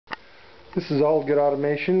This is Allgood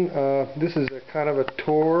Automation. This is a kind of a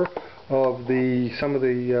tour of some of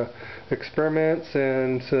the experiments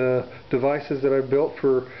and devices that I built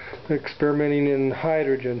for experimenting in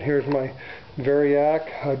hydrogen. Here's my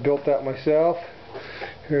Variac. I built that myself.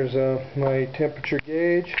 Here's my temperature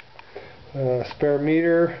gauge, spare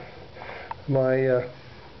meter, my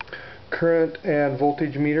current and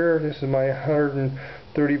voltage meter. This is my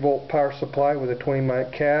 130 volt power supply with a 20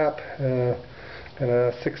 mic cap and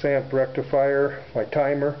a 6 amp rectifier, my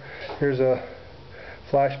timer. Here's a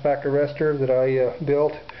flashback arrestor that I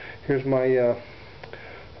built. Here's my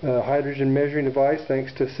hydrogen measuring device,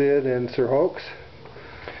 thanks to Sid and Sir Hoax.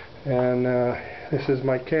 And this is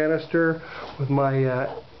my canister with my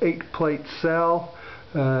 8-plate cell.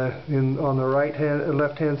 On the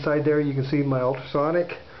left hand side there you can see my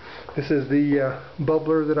ultrasonic. This is the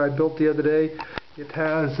bubbler that I built the other day. It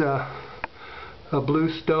has a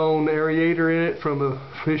Bluestone aerator in it from a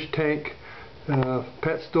fish tank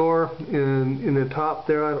pet store. In the top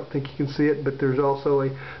there, I don't think you can see it, but there's also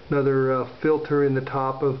another filter in the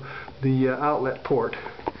top of the outlet port.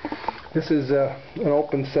 This is an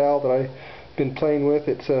open cell that I've been playing with.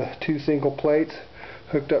 It's 2 single plates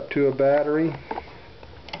hooked up to a battery.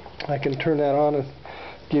 I can turn that on and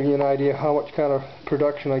give you an idea how much kind of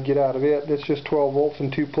production I get out of it. It's just 12 volts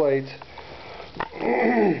and 2 plates.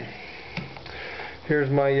 Here's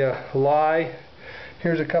my lye.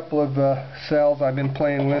 Here's a couple of cells I've been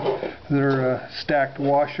playing with. They're stacked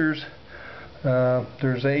washers.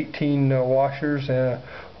 There's 18 washers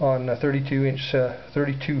on 32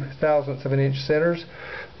 thousandths of an inch centers.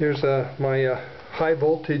 There's my high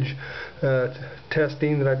voltage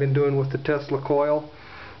testing that I've been doing with the Tesla coil.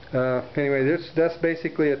 Anyway, that's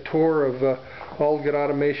basically a tour of Allgood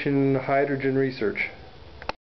Automation hydrogen research.